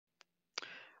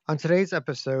On today's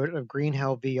episode of Green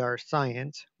Hell VR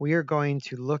Science, we are going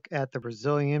to look at the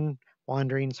Brazilian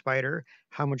wandering spider,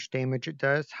 how much damage it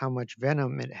does, how much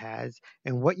venom it has,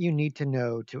 and what you need to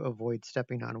know to avoid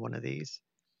stepping on one of these.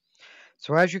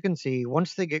 So as you can see,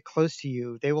 once they get close to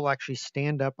you, they will actually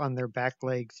stand up on their back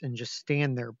legs and just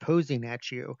stand there posing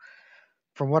at you.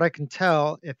 From what I can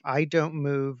tell, if I don't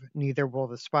move, neither will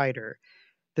the spider.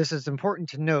 This is important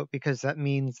to note because that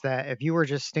means that if you were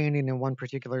just standing in one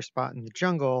particular spot in the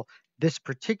jungle, this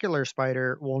particular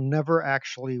spider will never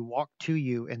actually walk to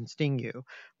you and sting you.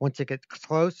 Once it gets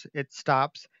close, it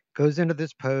stops, goes into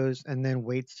this pose, and then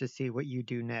waits to see what you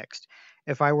do next.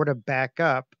 If I were to back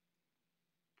up,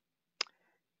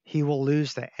 he will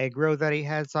lose the aggro that he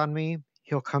has on me.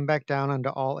 He'll come back down onto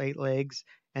all 8 legs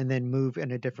and then move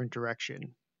in a different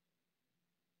direction.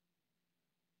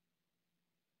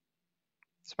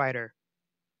 Spider,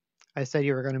 I said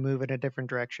you were going to move in a different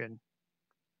direction.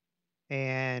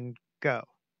 And go.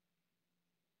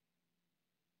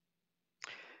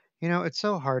 You know, it's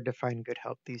so hard to find good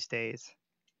help these days.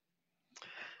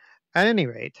 At any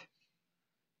rate,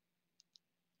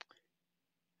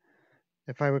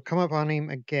 if I would come up on him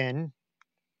again,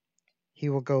 he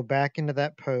will go back into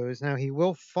that pose. Now, he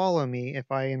will follow me if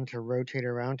I am to rotate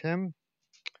around him,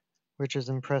 which is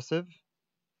impressive.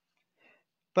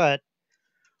 But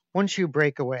once you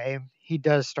break away, he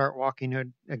does start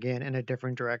walking again in a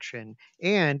different direction.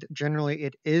 And generally,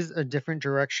 it is a different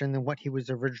direction than what he was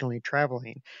originally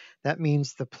traveling. That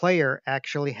means the player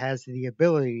actually has the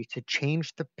ability to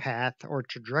change the path or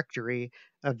trajectory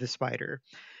of the spider.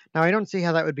 Now, I don't see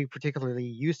how that would be particularly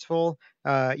useful.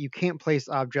 You can't place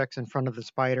objects in front of the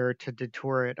spider to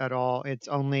detour it at all. It's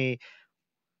only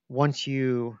once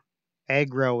you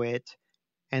aggro it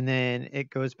and then it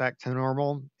goes back to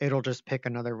normal, it'll just pick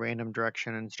another random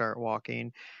direction and start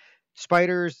walking.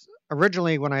 Spiders,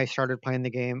 originally when I started playing the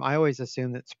game, I always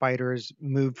assumed that spiders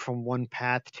moved from one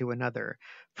path to another.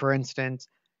 For instance,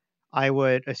 I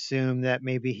would assume that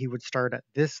maybe he would start at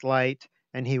this light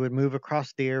and he would move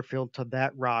across the airfield to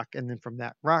that rock, and then from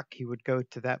that rock he would go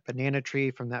to that banana tree.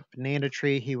 From that banana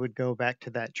tree he would go back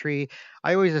to that tree.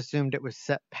 I always assumed it was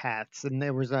set paths, and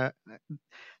there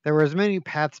were as many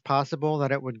paths possible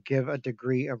that it would give a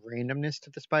degree of randomness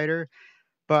to the spider.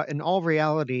 But in all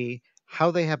reality, how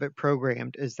they have it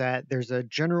programmed is that there's a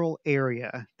general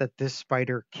area that this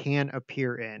spider can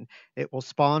appear in. It will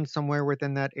spawn somewhere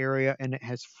within that area, and it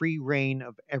has free reign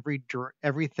of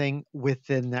everything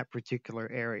within that particular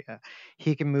area.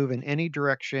 He can move in any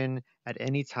direction at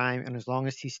any time, and as long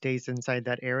as he stays inside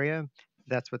that area,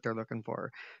 that's what they're looking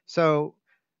for. So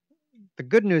the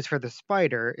good news for the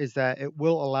spider is that it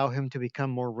will allow him to become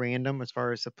more random as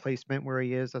far as the placement where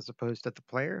he is as opposed to the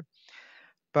player.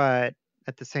 But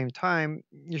at the same time,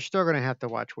 you're still going to have to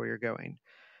watch where you're going.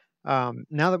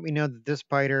 Now that we know that this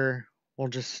spider will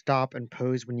just stop and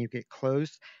pose when you get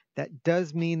close, that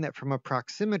does mean that from a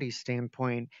proximity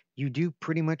standpoint, you do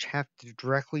pretty much have to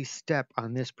directly step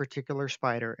on this particular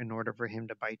spider in order for him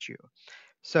to bite you.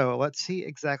 So let's see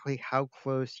exactly how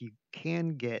close you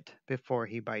can get before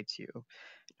he bites you.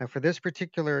 Now for this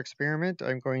particular experiment,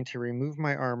 I'm going to remove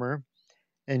my armor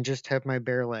and just have my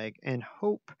bare leg and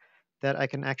hope that I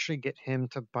can actually get him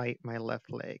to bite my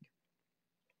left leg.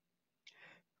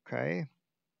 Okay.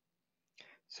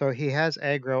 So he has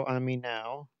aggro on me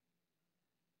now.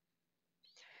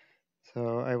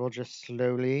 So I will just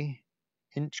slowly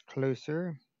inch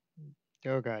closer.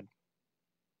 Oh god.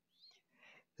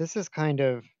 This is kind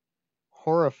of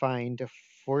horrifying to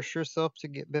force yourself to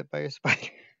get bit by a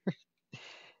spider.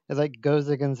 It like goes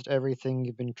against everything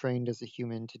you've been trained as a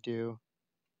human to do.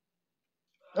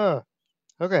 Oh,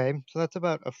 okay. So that's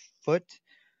about a foot,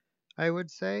 I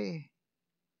would say.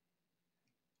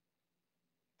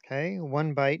 Okay,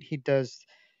 one bite. He does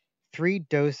 3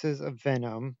 doses of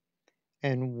venom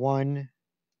and 1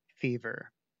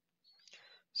 fever.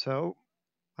 So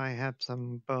I have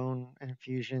some bone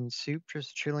infusion soup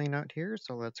just chilling out here,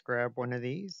 so let's grab one of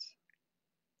these.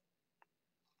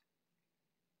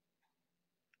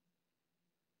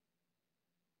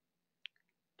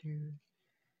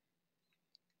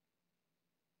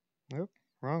 Nope,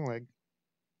 wrong leg.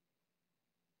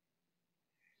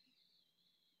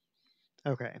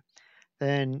 Okay,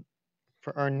 then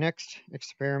for our next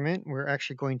experiment, we're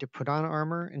actually going to put on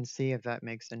armor and see if that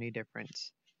makes any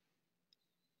difference.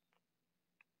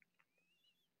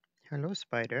 Hello,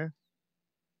 spider.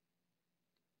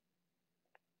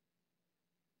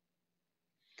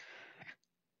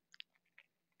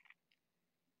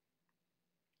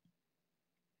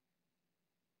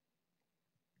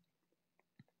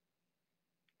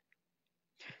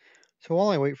 So while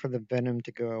I wait for the venom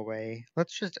to go away,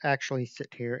 let's just actually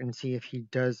sit here and see if he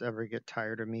does ever get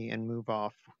tired of me and move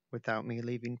off without me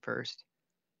leaving first.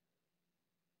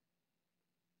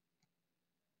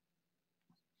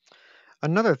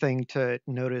 Another thing to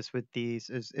notice with these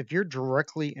is if you're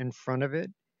directly in front of it,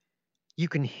 you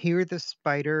can hear the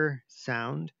spider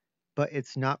sound, but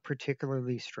it's not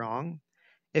particularly strong.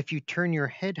 If you turn your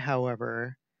head,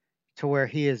 however, to where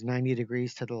he is 90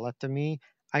 degrees to the left of me,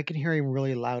 I can hear him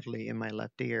really loudly in my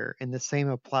left ear. And the same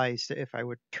applies to if I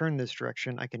would turn this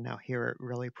direction, I can now hear it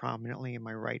really prominently in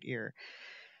my right ear.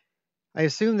 I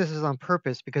assume this is on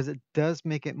purpose because it does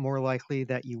make it more likely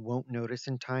that you won't notice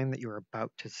in time that you're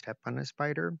about to step on a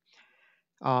spider.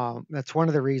 That's one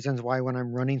of the reasons why when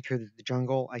I'm running through the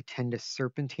jungle, I tend to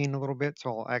serpentine a little bit. So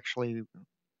I'll actually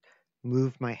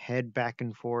move my head back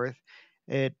and forth.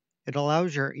 It it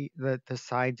allows the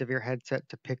sides of your headset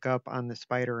to pick up on the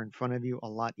spider in front of you a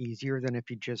lot easier than if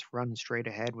you just run straight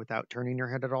ahead without turning your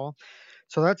head at all.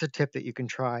 So that's a tip that you can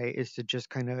try is to just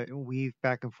kind of weave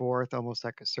back and forth almost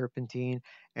like a serpentine,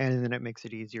 and then it makes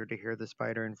it easier to hear the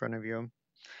spider in front of you.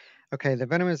 Okay, the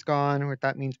venom is gone. What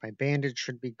that means my bandage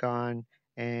should be gone,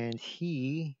 and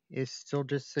he is still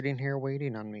just sitting here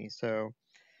waiting on me. So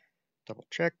double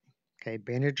check. Okay,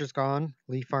 bandage is gone.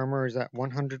 Leaf armor is at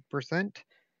 100%.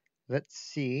 Let's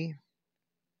see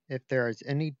if there is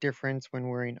any difference when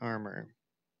wearing armor.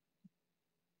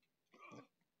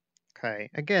 Okay,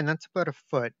 again, that's about a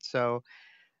foot, so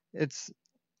it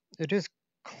is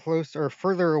close or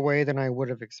further away than I would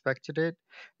have expected it.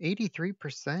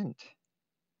 83%.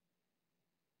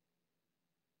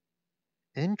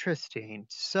 Interesting.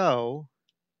 So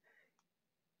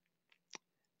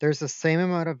there's the same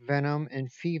amount of venom and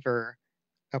fever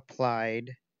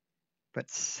applied, but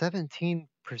 17%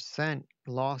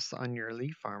 loss on your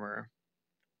leaf armor.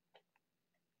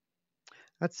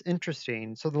 That's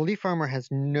interesting. So the leaf armor has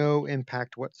no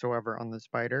impact whatsoever on the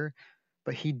spider,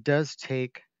 but he does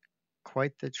take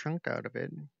quite the chunk out of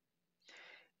it.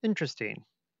 Interesting.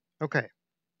 Okay.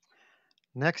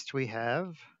 Next we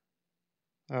have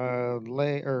or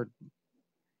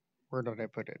where did I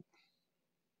put it?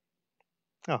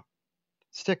 Oh,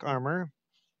 stick armor.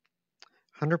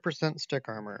 100% stick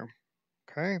armor.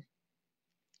 Okay.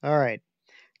 All right.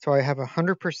 So I have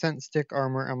 100% stick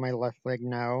armor on my left leg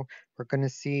now. We're going to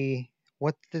see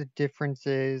what the difference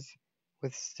is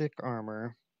with stick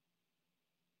armor.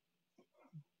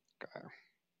 Okay.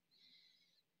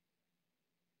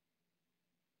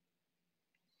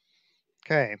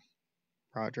 Okay.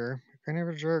 Roger. You're kind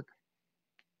of a jerk.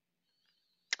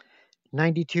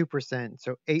 92%,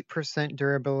 so 8%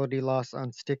 durability loss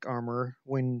on stick armor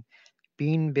when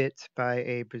being bit by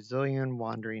a Brazilian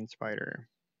wandering spider.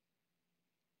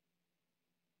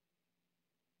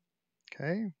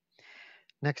 Okay.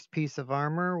 Next piece of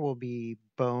armor will be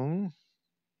bone.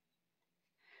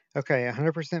 Okay,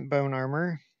 100% bone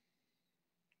armor.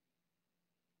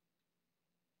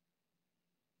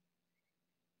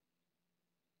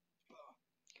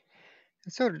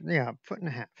 So, yeah, foot and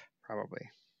a half, probably.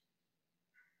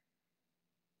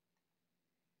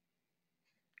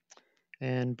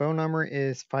 And bone armor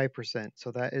is 5%,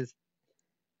 so that is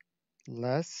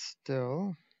less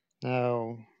still.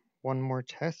 Now, one more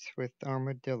test with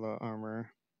armadillo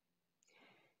armor.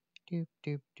 Doop,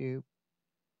 doop, doop.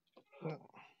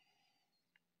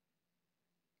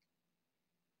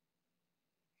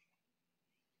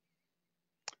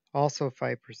 Also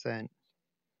 5%.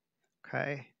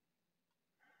 Okay.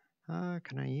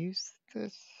 Can I use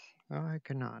this? Oh, I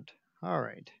cannot. All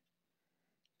right.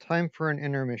 Time for an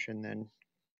intermission then.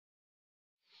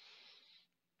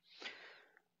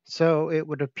 So it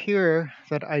would appear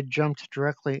that I jumped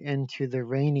directly into the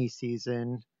rainy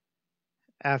season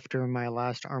after my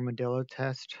last armadillo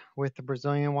test with the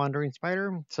Brazilian wandering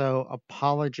spider. So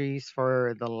apologies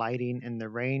for the lighting in the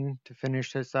rain to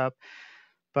finish this up,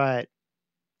 but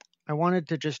I wanted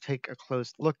to just take a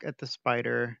close look at the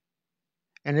spider.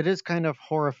 And it is kind of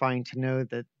horrifying to know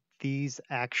that these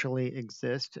actually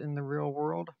exist in the real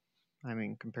world. I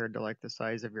mean, compared to like the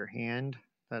size of your hand,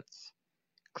 that's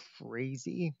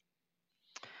crazy.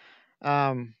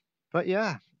 Um, but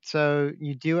yeah, so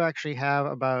you do actually have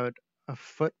about a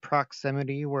foot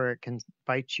proximity where it can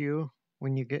bite you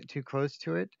when you get too close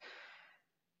to it.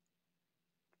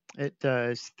 It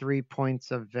does 3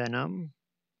 points of venom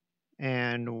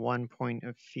and 1 point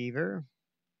of fever.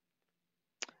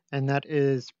 And that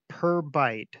is per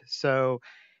bite. So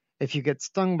if you get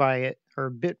stung by it or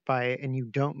bit by it and you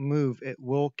don't move, it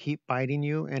will keep biting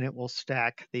you and it will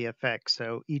stack the effects.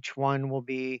 So each one will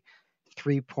be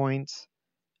 3 points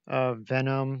of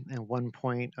venom and 1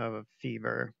 point of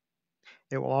fever.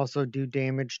 It will also do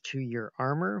damage to your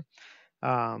armor.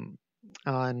 On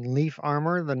leaf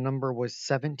armor, the number was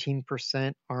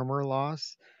 17% armor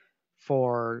loss.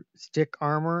 For stick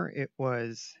armor, it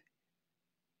was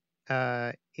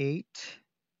 8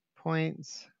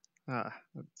 points.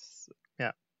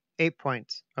 Yeah, 8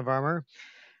 points of armor.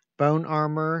 Bone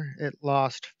armor, it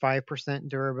lost 5%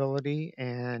 durability,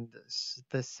 and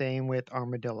the same with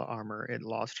armadillo armor. It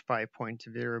lost 5 points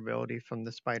of durability from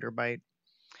the spider bite.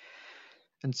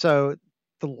 And so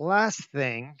the last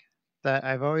thing that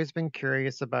I've always been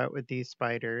curious about with these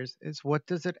spiders is what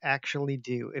does it actually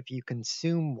do if you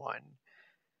consume one?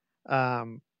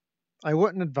 I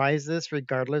wouldn't advise this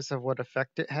regardless of what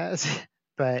effect it has,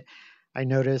 but I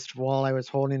noticed while I was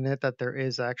holding it that there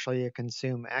is actually a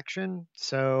consume action.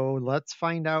 So let's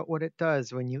find out what it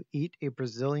does when you eat a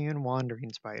Brazilian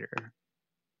wandering spider.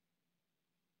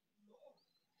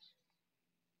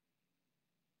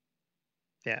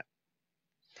 Yeah.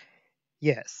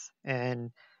 Yes.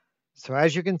 And so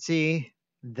as you can see,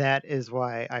 that is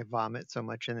why I vomit so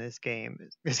much in this game,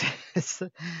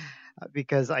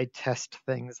 because I test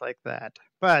things like that.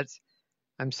 But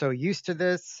I'm so used to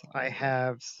this. I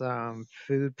have some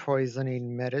food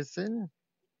poisoning medicine,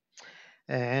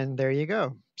 and there you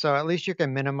go. So at least you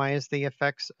can minimize the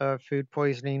effects of food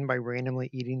poisoning by randomly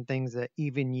eating things that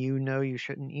even you know you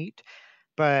shouldn't eat.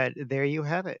 But there you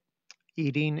have it.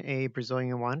 Eating a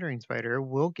Brazilian wandering spider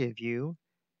will give you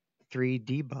 3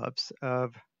 debuffs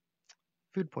of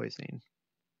food poisoning.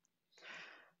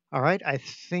 All right, I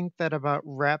think that about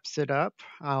wraps it up.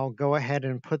 I'll go ahead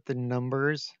and put the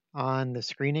numbers on the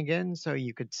screen again so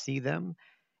you could see them.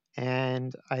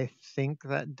 And I think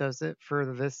that does it for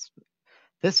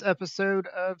this episode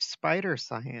of Spider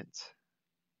Science.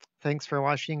 Thanks for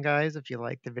watching, guys. If you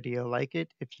like the video, like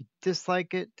it. If you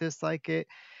dislike it, dislike it.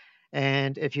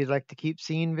 And if you'd like to keep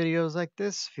seeing videos like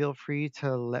this, feel free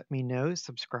to let me know,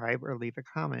 subscribe, or leave a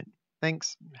comment.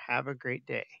 Thanks. Have a great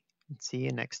day. And see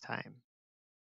you next time.